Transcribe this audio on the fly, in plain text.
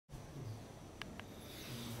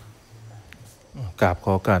กราบข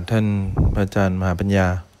อโอกาสท่านพระอาจารย์มหาปัญญา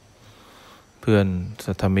เพื่อน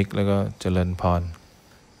สัทธมิกแล้วก็เจริญพร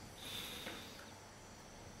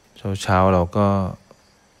เช้าเราก็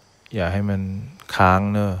อย่าให้มันค้าง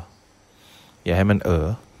เนอะอย่าให้มัน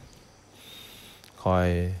คอย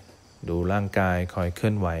ดูร่างกายคอยเคลื่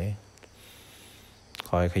อนไหว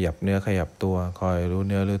คอยขยับเนื้อขยับตัวคอยรู้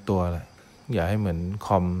เนื้อรู้ตัวแหละอย่าให้เหมือนค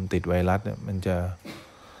อมติดไวรัสเนี่ยมันจะ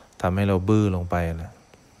ทำให้เราบื้อลงไปแหละ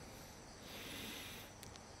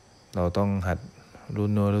เราต้องหัดรู้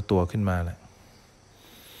เนื้อรู้ตัวขึ้นมาแหละ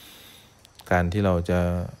การที่เราจะ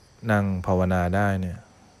นั่งภาวนาได้เนี่ย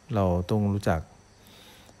เราต้องรู้จัก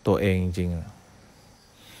ตัวเองจริง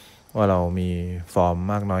ๆว่าเรามีฟอร์ม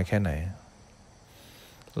มากน้อยแค่ไหน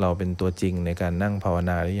เราเป็นตัวจริงในการนั่งภาว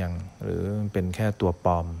นาหรือยังหรือเป็นแค่ตัวป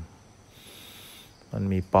ลอมมัน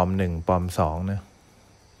มีปลอม1ปลอม2นะ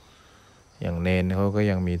อย่างเนนเขาก็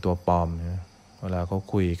ยังมีตัวปลอมนะเวลาเขา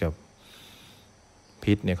คุยกับ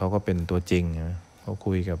พิษเนี่ยเขาก็เป็นตัวจริงนะเขา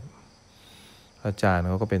คุยกับอาจารย์เ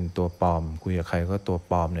ขาก็เป็นตัวปลอมคุยกับใครก็ตัว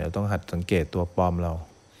ปลอมเนี่ยต้องหัดสังเกตตัวปลอมเรา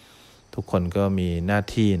ทุกคนก็มีหน้า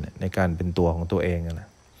ที่ในการเป็นตัวของตัวเองนะ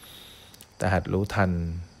แต่หัดรู้ทัน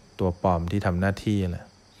ตัวปลอมที่ทำหน้าที่แหละ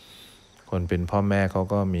คนเป็นพ่อแม่เขา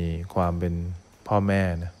ก็มีความเป็นพ่อแม่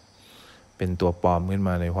นะเป็นตัวปลอมขึ้นม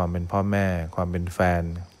าในความเป็นพ่อแม่ความเป็นแฟน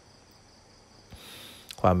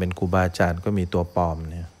ความเป็นครูบาอาจารย์ก็มีตัวปลอม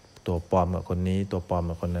เนี่ยตัวปลอมกับคนนี้ตัวปลอม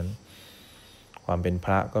กับคนนั้นความเป็นพ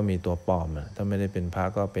ระก็มีตัวปลอมถ้าไม่ได้เป็นพระ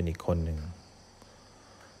ก็เป็นอีกคนหนึ่ง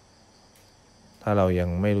ถ้าเรายัง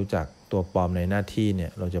ไม่รู้จักตัวปลอมในหน้าที่เนี่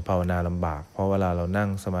ยเราจะภาวนาลำบากเพราะเวลาเรานั่ง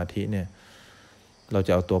สมาธิเนี่ยเราจ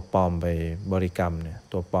ะเอาตัวปลอมไปบริกรรมเนี่ย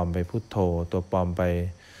ตัวปลอมไปพุทโธตัวปลอมไป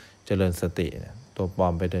เจริญสติเนี่ยตัวปลอ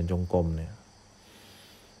มไปเดินจงกรมเนี่ย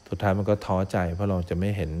สุดท้ายมันก็ท้อใจเพราะเราจะไม่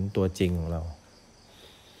เห็นตัวจริงของเรา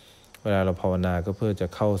เวลาเราภาวนาก็เพื่อจะ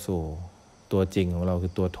เข้าสู่ตัวจริงของเราคื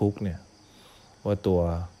อตัวทุกข์เนี่ยว่าตัว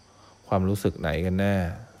ความรู้สึกไหนกันแน่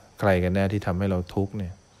ใครกันแน่ที่ทำให้เราทุกข์เนี่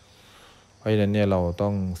ยเพราะฉะนั้นเนี่ยเราต้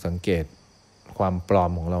องสังเกตความปลอ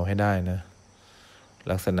มของเราให้ได้นะ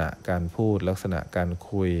ลักษณะการพูดลักษณะการ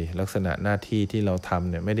คุยลักษณะหน้าที่ที่เราทำ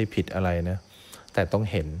เนี่ยไม่ได้ผิดอะไรนะแต่ต้อง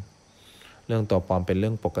เห็นเรื่องตัวปลอมเป็นเรื่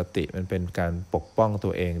องปกติมันเป็นการปกป้องตั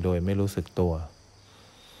วเองโดยไม่รู้สึกตัว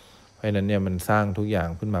เพราะฉะนั้นเนี่ยมันสร้างทุกอย่าง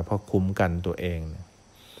ขึ้นมาเพราะคุ้มกันตัวเอง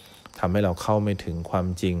ทำให้เราเข้าไม่ถึงความ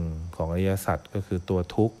จริงของอริยสัจก็คือตัว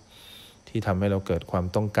ทุกข์ที่ทำให้เราเกิดความ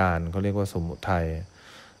ต้องการเขาเรียกว่าสมุทัย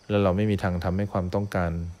แล้วเราไม่มีทางทำให้ความต้องกา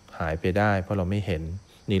รหายไปได้เพราะเราไม่เห็น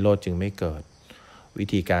นิโรธจึงไม่เกิดวิ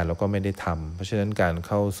ธีการเราก็ไม่ได้ทำเพราะฉะนั้นการ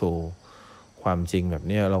เข้าสู่ความจริงแบบ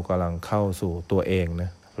นี้เรากำลังเข้าสู่ตัวเองนะ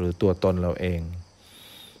หรือตัวตนเราเอง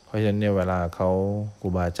เพราะฉะนั้นเนี่ยเวลาเขาครู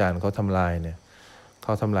บาอาจารย์เขาทำลายเนี่ยเข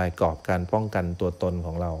าทำลายกรอบการป้องกันตัวตนข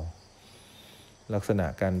องเราลักษณะ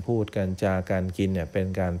การพูดการจาการกินเนี่ยเป็น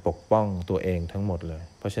การปกป้องตัวเองทั้งหมดเลย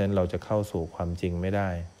เพราะฉะนั้นเราจะเข้าสู่ความจริงไม่ได้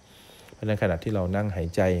เพราะฉะนั้นขณะที่เรานั่งหาย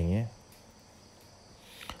ใจอย่างเงี้ย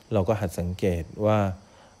เราก็หัดสังเกตว่า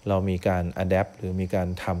เรามีการอะแดปหรือมีการ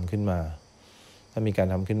ทำขึ้นมาถ้ามีการ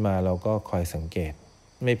ทำขึ้นมาเราก็คอยสังเกต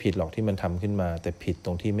ไม่ผิดหรอกที่มันทำขึ้นมาแต่ผิดต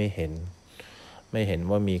รงที่ไม่เห็น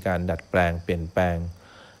ว่ามีการดัดแปลงเปลี่ยนแปลง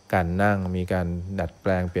การนั่งมีการดัดแป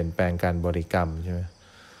ลงเปลี่ยนแปลงการบริกรรมใช่ไหม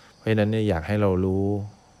เพราะฉะนั้นเนี่ยอยากให้เรารู้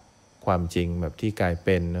ความจริงแบบที่กายเ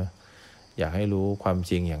ป็นนะอยากให้รู้ความ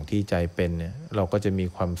จริงอย่างที่ใจเป็นเนี่ยเราก็จะมี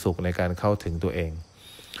ความสุขในการเข้าถึงตัวเอง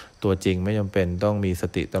ตัวจริงไม่จำเป็นต้องมีส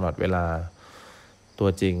ติตลอดเวลาตัว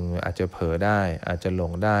จริงอาจจะเผลอได้อาจจะหล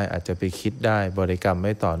งได้อาจจะไปคิดได้บริกรรมไ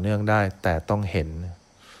ม่ต่อเนื่องได้แต่ต้องเห็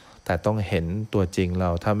นตัวจริงเรา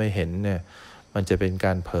ถ้าไม่เห็นเนี่ยมันจะเป็นก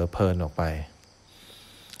ารเผลอเพลินออกไป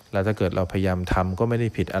แล้วถ้าเกิดเราพยายามทำก็ไม่ได้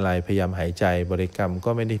ผิดอะไรพยายามหายใจบริกรรมก็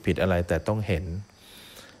ไม่ได้ผิดอะไรแต่ต้องเห็น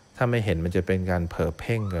ถ้าไม่เห็นมันจะเป็นการเผลอเ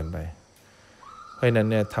พ่งเกินไปเพราะฉะนั้น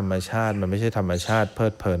เนี่ยธรรมชาติมันไม่ใช่ธรรมชาติเพลิ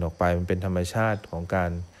ดเพลินออกไปมันเป็นธรรมชาติขอ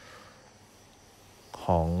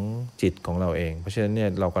งจิตของเราเองเพราะฉะนั้นเนี่ย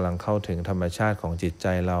เรากำลังเข้าถึงธรรมชาติของจิตใจ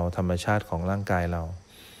เราธรรมชาติของร่างกายเรา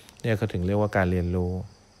เนี่ยก็ถึงเรียกว่าการเรียน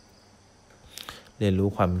รู้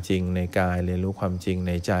ความจริงในกายเรียนรู้ความจริงใ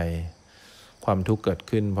นใจความทุกข์เกิด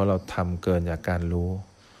ขึ้นเพราะเราทำเกินจากการรู้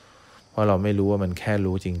เพราะเราไม่รู้ว่ามันแค่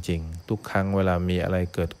รู้จริงๆทุกครั้งเวลามีอะไร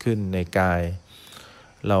เกิดขึ้นในกาย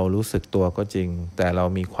เรารู้สึกตัวก็จริงแต่เรา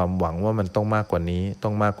มีความหวังว่ามันต้องมากกว่านี้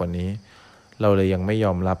เราเลยยังไม่ย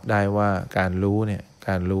อมรับได้ว่าการรู้เ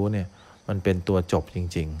นี่ยมันเป็นตัวจบจ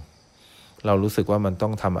ริงๆเรารู้สึกว่ามันต้อ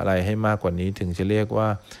งทำอะไรให้มากกว่านี้ถึงจะเรียกว่า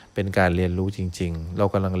เป็นการเรียนรู้จริงๆเรา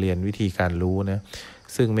กำลังเรียนวิธีการรู้นะ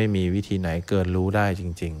ซึ่งไม่มีวิธีไหนเกินรู้ได้จ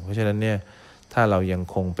ริงๆเพราะฉะนั้นเนี่ยถ้าเรายัง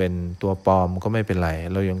คงเป็นตัวปลอมก็ไม่เป็นไร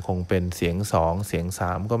เรายังคงเป็นเสียง2เสียง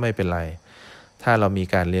3ก็ไม่เป็นไร ถ้าเรามี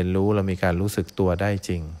การเรียนรู้เรามีการรู้สึกตัวได้จ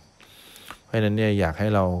ริงเพราะฉะนั้นเนี่ยอยากให้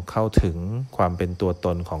เราเข้าถึงความเป็นตัวต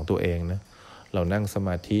นของตัวเองนะเรานั่งสม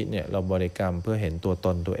าธิเนี่ยเราบริกรรมเพื่อเห็นตัวต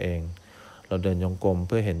นตัวเองเราเดินจงกรมเ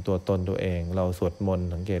พื่อเห็นตัวตนตัวเองเราสวดมนต์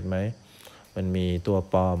สังเกตไหมมันมีตัว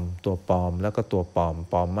ปลอมแล้วก็ตัวปลอ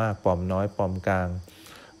มมากปลอมน้อยปลอมกลาง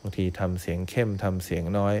บางทีทำเสียงเข้มทำเสียง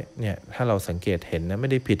น้อยเนี่ยถ้าเราสังเกตเห็นนะไม่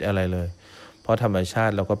ได้ผิดอะไรเลยเพราะธรรมชา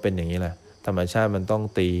ติเราก็เป็นอย่างนี้แหละธรรมชาติมันต้อง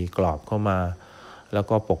ตีกรอบเข้ามาแล้ว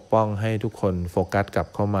ก็ปกป้องให้ทุกคนโฟกัสกลับ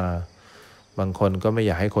เข้ามาบางคนก็ไม่อ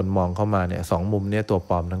ยากให้คนมองเข้ามาเนี่ยสองมุมเนี่ยตัว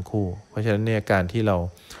ปลอมทั้งคู่เพราะฉะนั้นเนี่ยการที่เรา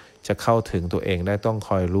จะเข้าถึงตัวเองได้ต้องค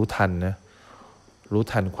อยรู้ทันนะรู้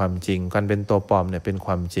ทันความจริงการเป็นตัวปลอมเนี่ยเป็นค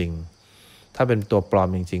วามจริงถ้าเป็นตัวปลอม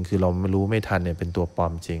จริงๆคือเรารู้ไม่ทันเนี่ยเป็นตัวปลอ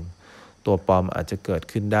มจริงตัวปลอมอาจจะเกิด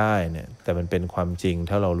ขึ้นได้เนี่ยแต่มันเป็นความจริง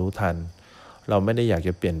ถ้าเรารู้ทันเราไม่ได้อยากจ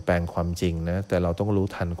ะเปลี่ยนแปลงความจริงนะแต่เราต้องรู้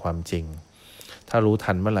ทันความจริงถ้ารู้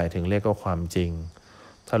ทันเมื่อไหร่ถึงเรียกว่าความจริง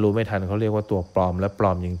ถ้ารู้ไม่ทันเขาเรียกว่าตัวปลอมและปล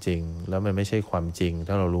อมจริงๆแล้วมันไม่ใช่ความจริง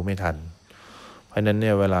ถ้าเรารู้ไม่ทันเพราะฉะนั้นเ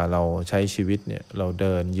นี่ยเวลาเราใช้ชีวิตเนี่ยเราเ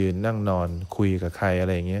ดินยืนนั่งนอนคุยกับใครอะไ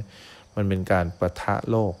รอย่างเงี้ยมันเป็นการปะทะ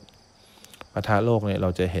โลกเนี่ยเรา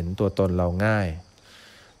จะเห็นตัวตนเราง่าย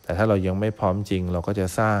แต่ถ้าเรายังไม่พร้อมจริงเราก็จะ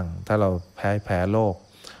สร้างถ้าเราแพ้โลก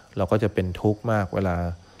เราก็จะเป็นทุกข์มากเวลา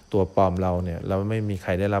ตัวปลอมเราเนี่ยเราไม่มีใค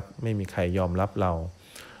รได้รับไม่มีใครยอมรับเรา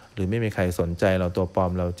หรือไม่มีใครสนใจเราตัวปลอ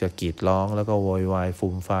มเราจะกรีดร้องแล้วก็โวยวายฟู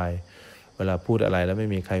มฟายเวลาพูดอะไรแล้วไม่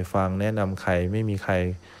มีใครฟังแนะนำใครไม่มีใคร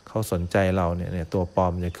เขาสนใจเราเนี่ยตัวปลอ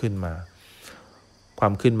มจะขึ้นมาควา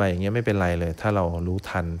มขึ้นมาอย่างเงี้ยไม่เป็นไรเลยถ้าเรารู้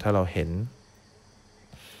ทันถ้าเราเห็น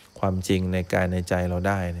ความจริงในกายในใจเรา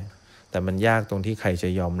ได้เนี่ยแต่มันยากตรงที่ใครจะ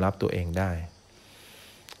ยอมรับตัวเองได้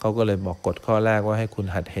เขาก็เลยบอกกฎข้อแรกว่าให้คุณ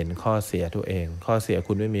หัดเห็นข้อเสียตัวเองข้อเสีย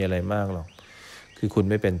คุณไม่มีอะไรมากหรอกคือคุณ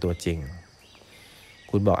ไม่เป็นตัวจริง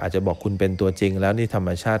คุณอาจจะบอกคุณเป็นตัวจริงแล้วนี่ธรรม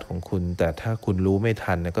ชาติของคุณแต่ถ้าคุณรู้ไม่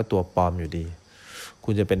ทันเนี่ยก็ตัวปลอมอยู่ดีคุ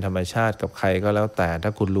ณจะเป็นธรรมชาติกับใครก็แล้วแต่ถ้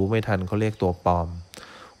าคุณรู้ไม่ทันเขาเรียกตัวปลอม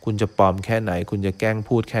คุณจะปลอมแค่ไหนคุณจะแกล้ง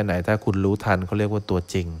พูดแค่ไหนถ้าคุณรู้ทันเขาเรียกว่าตัว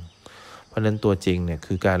จริงเพราะฉะนั้นตัวจริงเนี่ย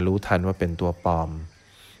คือการรู้ทันว่าเป็นตัวปลอม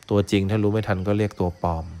ตัวจริงถ้ารู้ไม่ทันก็เรียกตัวป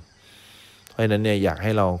ลอมเพราะฉะนั้นเนี่ยอยากใ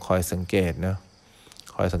ห้เราคอยสังเกตนะ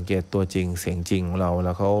คอยสังเกตตัวจริงเสียงจริงของเราแ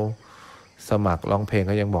ล้วเขาสมัครร้องเพลงเ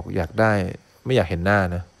ขายังบอกอยากได้ไม่อยากเห็นหน้า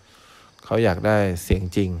นะเขาอยากได้เสียง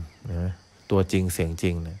จริงนะตัวจริงเสียงจ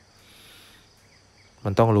ริงเนี่ยมั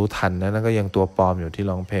นต้องรู้ทันนะนั่นก็ยังตัวปลอมอยู่ที่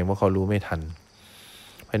ร้องเพลงเพราะเขารู้ไม่ทัน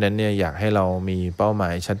เพราะฉะนั้นเนี่ยอยากให้เรามีเป้าหมา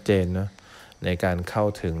ยชัดเจนนะในการเข้า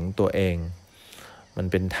ถึงตัวเองมัน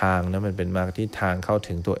เป็นทางนะมันเป็นมาที่ทางเข้า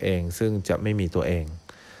ถึงตัวเองซึ่งจะไม่มีตัวเอง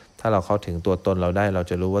ถ้าเราเข้าถึงตัวตนเราได้เรา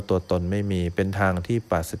จะรู้ว่าตัวตนไม่มีเป็นทางที่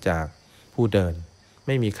ปราศจากผู้เดินไ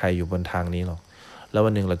ม่มีใครอยู่บนทางนี้หรอกแล้ววั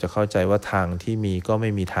นหนึ่งเราจะเข้าใจว่าทางที่มีก็ไม่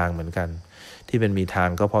มีทางเหมือนกันที่มันมีทาง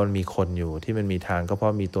ก็เพราะมันมีคนอยู่ที่มันมีทางก็เพราะ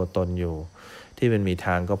มีตัวตนอยู่ที่มันมีท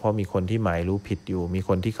างก็เพราะมีคนที่หมายรู้ผิดอยู่มีค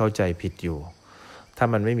นที่เข้าใจผิดอยู่ถ้า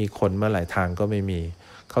มันไม่มีคนเมื่อไหร่ทางก็ไม่มี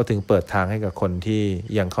เขาถึงเปิดทางให้กับคนที่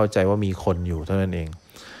ยังเข้าใจว่ามีคนอยู่เท่านั้นเอง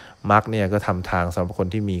มรรคเนี่ยก็ทำทางสำหรับคน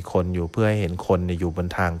ที่มีคนอยู่เพื่อให้เห็นคนอยู่บน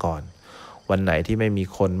ทางก่อนวันไหนที่ไม่มี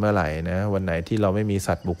คนเมื่อไหร่นะวันไหนที่เราไม่มี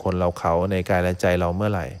สัตว์บุคคลเราเขาในกายและใจเราเมื่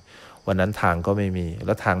อไหร่วันนั้นทางก็ไม่มีแ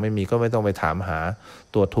ล้วทางไม่มีก็ไม่ต้องไปถามหา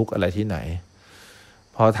ตัวทุกข์อะไรที่ไหน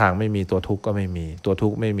เพราะทางไม่มีตัวทุกข์ก็ไม่มีตัวทุ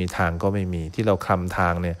กข์ไม่มีทางก็ไม่มีที่เราคลำทา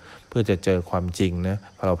งเนี่ยเพื่อจะเจอความจริงนะ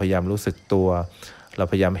พอเราพยายามรู้สึกตัวเรา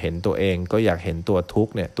พยายามเห็นตัวเองก็อยากเห็นตัวทุก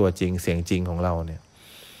ข์เนี่ยตัวจริงเสียงจริงของเราเนี่ย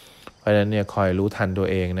เพราะฉะนั้นเนี่ยคอยรู้ทันตัว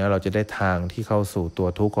เองนะเราจะได้ทางที่เข้าสู่ตัว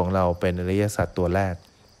ทุกข์ของเราเป็นอริยสัจตัวแรก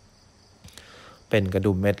เป็นกระ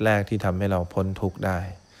ดุมเม็ดแรกที่ทำให้เราพ้นทุกข์ได้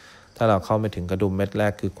ถ้าเราเข้าไม่ถึงกระดุมเม็ดแร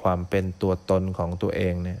กคือความเป็นตัวตนของตัวเอ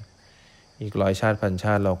งเนี่ยอีก100 ชาติพันช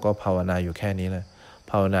าติเราก็ภาวนาอยู่แค่นี้แหละ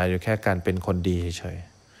ภาวนาอยู่แค่การเป็นคนดีเฉย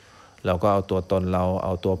ๆเราก็เอาตัวตนเราเอ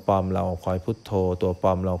าตัวปลอมเราคอยพุทโธตัวปล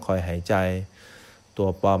อมเราคอยหายใจตัว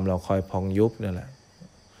ปลอมเราคอยพองยุบนี่แหละ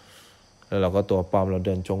แล้วเราก็ตัวปลอมเราเ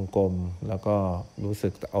ดินจงกรมแล้วก็รู้สึ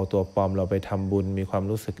กเอาตัวปลอมเราไปทำบุญมีความ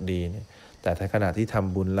รู้สึกดีเนี่ยแต่ในขณะที่ท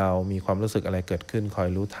ำบุญเรามีความรู้สึกอะไรเกิดขึ้นคอย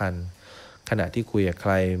รู้ทันขณะที่คุยกับใค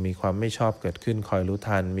รมีความไม่ชอบเกิดขึ้นคอยรู้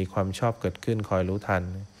ทันมีความชอบเกิดขึ้นคอยรู้ทัน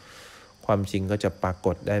ความจริงก็จะปราก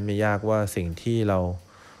ฏได้ไม่ยากว่าสิ่งที่เรา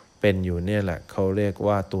เป็นอยู่เนี่ยแหละเขาเรียก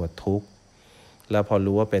ว่าตัวทุกข์แล้วพอ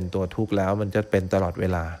รู้ว่าเป็นตัวทุกข์แล้วมันจะเป็นตลอดเว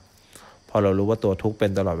ลาพอเรารู้ว่าตัวทุกข์เป็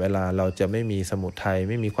นตลอดเวลาเราจะไม่มีสมุทัย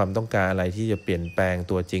ไม่มีความต้องการอะไรที่จะเปลี่ยนแปลง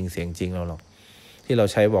ตัวจริงเสียงจริงเราหรอกที่เรา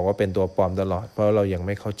ใช้บอกว่าเป็นตัวปลอมตลอดเพราะเรายังไ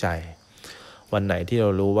ม่เข้าใจวันไหนที่เรา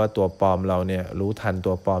รู้ว่าตัวปลอมเราเนี่ยรู้ทัน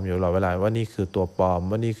ตัวปลอมอยู่ตลอดเวลาว่านี่คือตัวปลอม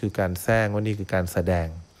ว่านี่คือการแสร้งว่านี่คือการแสดง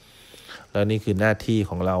แล้วนี่คือหน้าที่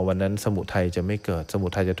ของเราวันนั้นสมุทัยจะไม่เกิดสมุ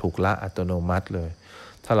ทัยจะถูกละอัตโนมัติเลย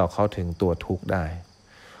ถ้าเราเข้าถึงตัวทุกข์ได้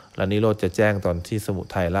แล้วนิโรธจะแจ้งตอนที่สมุ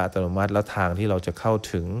ทัยละอัตโนมัติแล้วทางที่เราจะเข้า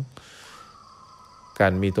ถึงกา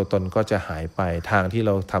รมีตัวตนก็จะหายไปทางที่เ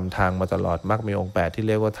ราทำทางมาตลอดมรรคมีองค์8ที่เ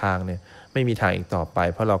รียกว่าทางเนี่ยไม่มีทางอีกต่อไป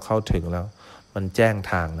เพราะเราเข้าถึงแล้วมันแจ้ง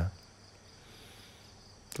ทางแล้ว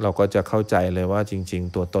เราก็จะเข้าใจเลยว่าจริง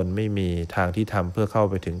ๆตัวตนไม่มีทางที่ทำเพื่อเข้า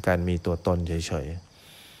ไปถึงการมีตัวตนเฉย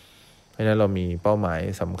ๆเพราะฉะนั้นเรามีเป้าหมาย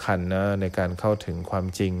สำคัญนะในการเข้าถึงความ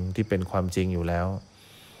จริงที่เป็นความจริงอยู่แล้ว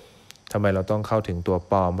ทำไมเราต้องเข้าถึงตัว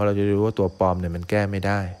ปลอมเพราะเราจะรู้ว่าตัวปลอมเนี่ยมันแก้ไม่ไ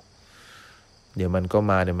ด้เดี๋ยวมันก็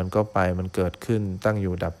มาเดี๋ยวมันก็ไปมันเกิดขึ้นตั้งอ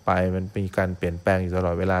ยู่ดับไปมันมีการเปลี่ยนแปลงอยู่ตล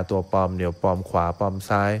อดเวลาตัวปลอมเดี๋ยวปลอมขวาปลอม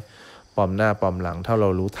ซ้ายปลอมหน้าปลอมหลังถ้าเรา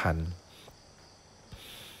รู้ทัน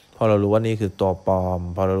พอเรารู้ว่านี่คือตัวปลอม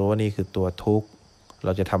พอเรารู้ว่านี่คือตัวทุกข์เร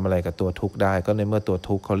าจะทำอะไรกับตัวทุกข์ได้ก็ในเมื่อตัว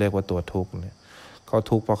ทุกข์เขาเรียกว่าตัวทุกข์เนี่ยเขา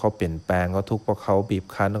ทุกข์เพราะเขาเปลี่ยนแปลงเขาทุกข์เพราะเขาบีบ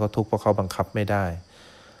คั้นเขาทุกข์เพราะเขาบังคับไม่ได้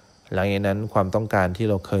หลังจากนั้นความต้องการที่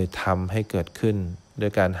เราเคยทำให้เกิดขึ้นด้ว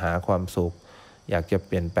ยการหาความสุขอยากจะเ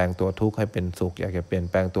ปลี่ยนแปลงตัวทุกข์ให้เป็นสุขอยากจะเปลี่ยน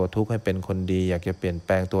แปลงตัวทุกข์ให้เป็นคนดีอยากจะเปลี่ยนแป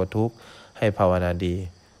ลงตัวทุกข์ให้ภาวนาดี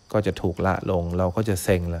ก็จะถูกละลงเราก็จะเ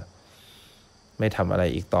ซ็งละไม่ทำอะไร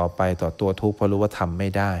อีกต่อไปต่อตัวทุกข์เพราะรู้ว่าทำไม่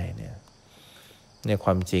ได้เนี่ยคว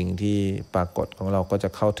ามจริงที่ปรากฏของเราก็จะ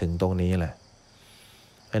เข้าถึงตรงนี้แหละ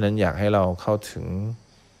เพราะนั้นอยากให้เราเข้าถึง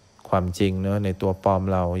ความจริงเนอะในตัวปลอม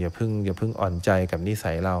เราอย่าเพิ่งอ่อนใจกับนิ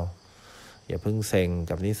สัยเราอย่าเพิ่งเซ็ง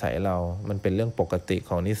กับนิสัยเรามันเป็นเรื่องปกติข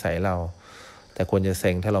องนิสัยเราแต่ควรจะเซ็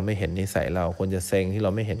งถ้าเราไม่เห็นนิสัยเราควรจะเซ็งที่เร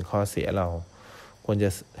าไม่เห็นข้อเสียเราควรจะ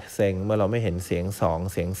เซ็งเมื่อเราไม่เห็นเสียง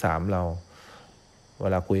2เสียง3เราเว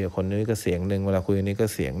ลาคุยกับคนนี้ก็เสียงหนึ่งเวลาคุยกับนี้ก็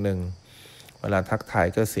เสียงหนึ่งเวลาทักทาย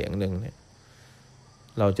ก็เสียงหนึ่งเนี่ย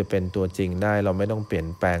เราจะเป็นตัวจริงได้เราไม่ต้องเปลี่ยน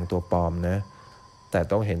แปลงตัวปลอมนะแต่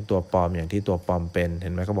ต้องเห็นตัวปลอมอย่างที่ตัวปลอมเป็นเห็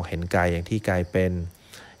นไหมเขาบอกเห็นกายอย่างที่กายเป็น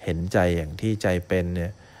เห็นใจอย่างที่ใจเป็นเนี่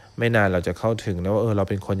ยไม่นานเราจะเข้าถึงนะว่าเรา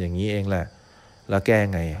เป็นคนอย่างนี้เองแหละแล้วแก้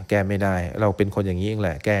ไงแก้ไม่ได้เราเป็นคนอย่างนี้เองแห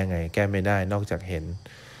ละแก้ไงแก้ไม่ได้นอกจากเห็น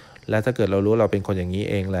และถ้าเกิดเรารู้เราเป็นคนอย่างนี้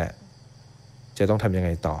เองแหละจะต้องทำยังไง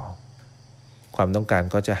ต่อความต้องการ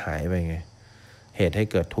ก็จะหายไปไงเหตุให้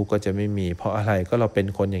เกิดทุกข์ก็จะไม่มีเพราะอะไรก็เราเป็น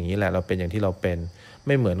คนอย่างนี้แหละเราเป็นอย่างที่เราเป็นไ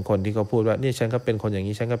ม่เหมือนคนที่เขาพูดว่านี่ฉันก็เป็นคนอย่าง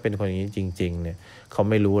นี้ฉันก็เป็นคนอย่างนี้จริงๆเนี่ยเขา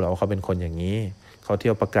ไม่รู้หรอกว่าเขาเป็นคนอย่างนี้เขาเที่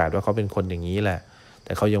ยวประกาศว่าเขาเป็นคนอย่างนี้แหละแ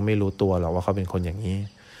ต่เขายังไม่รู้ตัวหรอกว่าเขาเป็นคนอย่างนี้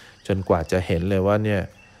จนกว่าจะเห็นเลยว่าเนี่ย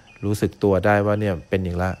รู้สึกตัวได้ว่าเนี่ยเป็นอ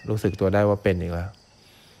ย่างละรู้สึกตัวได้ว่าเป็นอย่างละ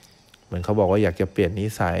เหมือนเขาบอกว่าอยากจะเปลี่ยนนิ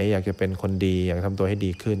สัยอยากจะเป็นคนดีอยากทำตัวให้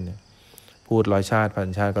ดีขึ้นพูด100 ชาติพั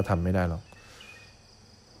นชาติก็ทำไม่ได้หรอก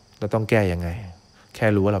เราต้องแก้ยังไงแค่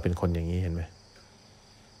รู้ว่าเราเป็นคนอย่างนี้เห็นไหม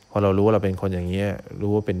พอเรารู้ว่าเราเป็นคนอย่างนี้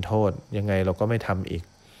รู้ว่าเป็นโทษยังไงเราก็ไม่ทำอีก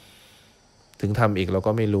ถึงทำอีกเรา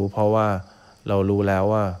ก็ไม่รู้เพราะว่าเรารู้แล้ว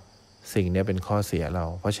ว่าสิ่งนี้เป็นข้อเสียเรา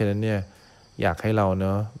เพราะฉะนั้นเนี่ยอยากให้เราเน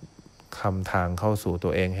าะคำทางเข้าสู่ตั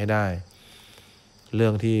วเองให้ได้เรื่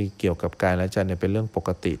องที่เกี่ยวกับกายและใจเนี่ยเป็นเรื่องปก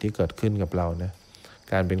ติที่เกิดขึ้นกับเรานะ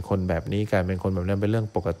การเป็นคนแบบนี้การเป็นคนแบบนั้นเป็นเรื่อง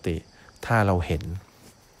ปกติถ้าเราเห็น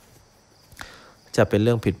จะเป็นเ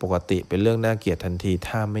รื่องผิดปกติเป็นเรื่องน่าเกลียดทันที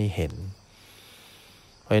ถ้าไม่เห็น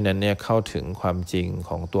เพราะฉะนั้นเนี่ยเข้าถึงความจริงข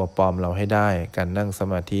องตัวปลอมเราให้ได้การนั่งส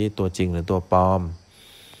มาธิตัวจริงหรือตัวปลอม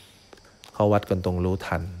เขาวัดกันตรงรู้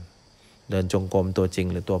ทันเดินจงกรมตัวจริง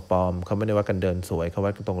หรือตัวปลอมเขาไม่ได้วัดกันเดินสวยเขาวั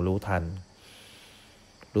ดกันตรงรู้ทัน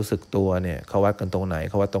รู้สึกตัวเนี่ยเขาวัดกันตรงไหน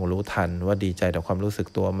เขาวัดตรงรู้ทันว่าดีใจต่อความรู้สึก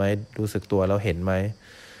ตัวไหมรู้สึกตัวแล้วเห็นไหม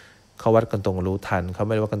เขาวัดกันตรงรู้ทันเขาไ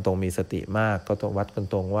ม่ได้วัดกันตรงมีสติมากก็ต้องวัดกัน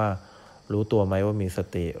ตรงว่ารู้ตัวไหมว่ามีส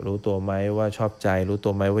ติรู้ตัวไหมว่าชอบใจรู้ตั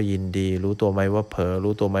วไหมว่ายินดีรู้ตัวไหมว่าเผลอ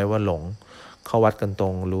รู้ตัวไหมว่าหลงเขาวัดกันตร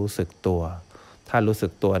งรู้สึกตัวถ้ารู้สึ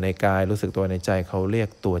กตัวในกายรู้สึกตัวในใจเขาเรียก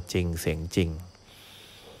ตัวจริงเสียงจริง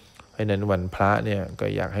เพราะนั้นวันพระเนี่ยก็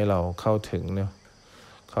อยากให้เราเข้าถึงเนาะ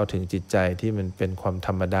เข้าถึงจิตใจที่มันเป็นความธ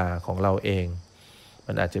รรมดาของเราเอง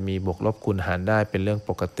มันอาจจะมีบวกลบคูณหารได้เป็นเรื่อง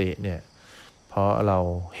ปกติเนี่ยเพราะเรา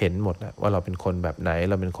เห็นหมดว่าเราเป็นคนแบบไหน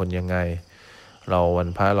เราเป็นคนยังไงเราวัน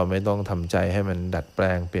พระเราไม่ต้องทำใจให้มันดัดแปล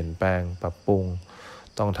งเปลี่ยนแปลงปรับปรุง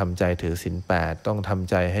ต้องทำใจถือศีล8ต้องทำ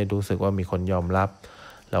ใจให้รู้สึกว่ามีคนยอมรับ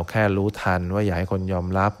เราแค่รู้ทันว่าอยากให้คนยอม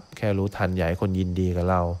รับแค่รู้ทันอยากให้คนยินดีกับ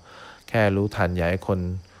เราแค่รู้ทันอยากให้คน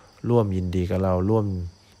ร่วมยินดีกับเราร่วม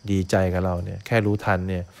ดีใจกับเราเนี่ยแค่รู้ทัน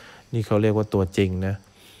เนี่ยนี่เขาเรียกว่าตัวจริงนะ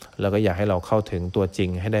แล้วก็อยากให้เราเข้าถึงตัวจริง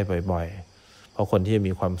ให้ได้บ่อยๆเพราะคนที่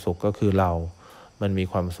มีความสุขก็คือเรามันมี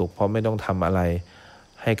ความสุขเพราะไม่ต้องทำอะไร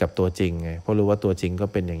ให้กับตัวจริงไงเพราะรู้ว่าตัวจริงก็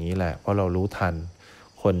เป็นอย่างนี้แหละเพราะเรารู้ทัน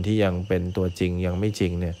คนที่ยังเป็นตัวจริงยังไม่จริ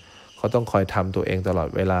งเนี่ยเขาต้องคอยทำตัวเองตลอด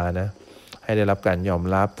เวลานะให้ได้รับการยอม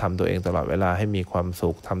รับทำตัวเองตลอดเวลาให้มีความสุ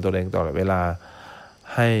ขทำตัวเองตลอดเวลา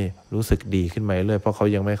ให้รู้สึกดีขึ้นมาเรื่อยเพราะเขา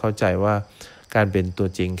ยังไม่เข้าใจว่าการเป็นตัว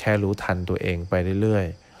จริงแค่รู้ทันตัวเองไปเรื่อย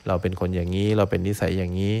เราเป็นคนอย่างนี้เราเป็นนิสัยอย่า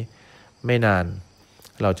งนี้ไม่นาน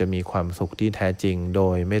เราจะมีความสุขที่แท้จริงโด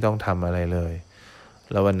ยไม่ต้องทำอะไรเลย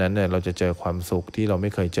แล้ววันนั้นเนี่ยเราจะเจอความสุขที่เราไม่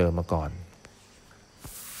เคยเจอมาก่อน